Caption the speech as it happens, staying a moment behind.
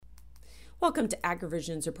Welcome to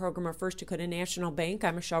AgriVisions, a program of First Dakota National Bank.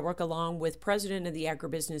 I'm Michelle Rook, along with President of the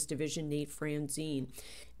Agribusiness Division, Nate Franzine.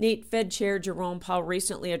 Nate, Fed Chair Jerome Powell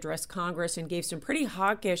recently addressed Congress and gave some pretty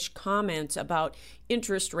hawkish comments about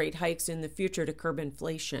interest rate hikes in the future to curb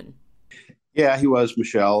inflation. Yeah, he was,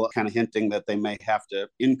 Michelle, kind of hinting that they may have to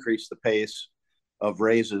increase the pace of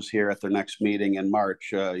raises here at their next meeting in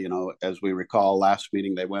March. As we recall, last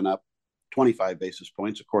meeting they went up 25 basis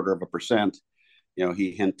points, 0.25%.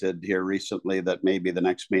 He hinted here recently that maybe the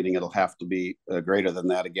next meeting it'll have to be greater than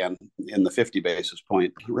that again in the 50 basis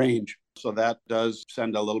point range. So that does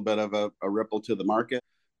send a little bit of a ripple to the market.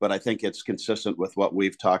 But I think it's consistent with what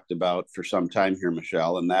we've talked about for some time here,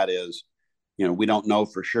 Michelle, and that is, we don't know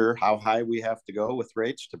for sure how high we have to go with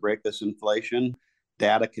rates to break this inflation.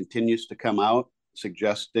 Data continues to come out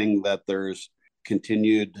suggesting that there's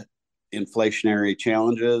continued inflationary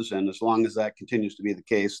challenges. And as long as that continues to be the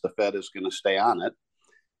case, the Fed is going to stay on it.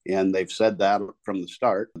 And they've said that from the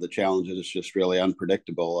start. The challenge is just really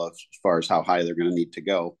unpredictable as far as how high they're going to need to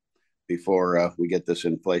go before we get this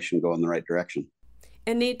inflation going the right direction.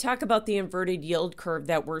 And Nate, talk about the inverted yield curve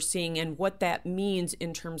that we're seeing and what that means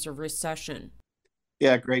in terms of recession.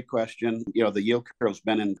 Yeah, great question. The yield curve's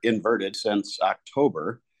been inverted since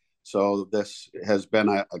October. So this has been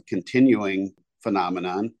a continuing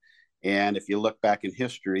phenomenon. And if you look back in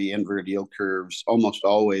history, inverted yield curves almost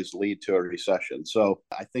always lead to a recession. So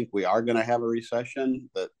I think we are going to have a recession.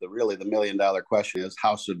 Really the million-dollar question is,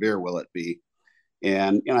 how severe will it be?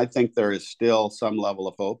 And I think there is still some level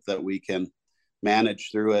of hope that we can manage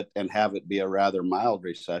through it and have it be a rather mild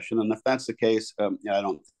recession. And if that's the case, I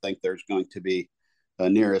don't think there's going to be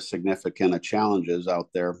near as significant challenges out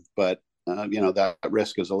there. But, that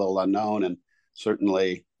risk is a little unknown. And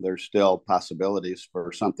certainly there's still possibilities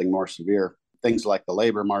for something more severe. Things like the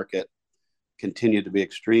labor market continue to be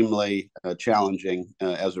extremely challenging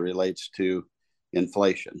as it relates to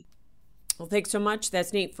inflation. Well, thanks so much.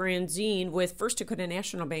 That's Nate Franzine with First Dakota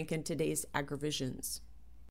National Bank in today's AgriVisions.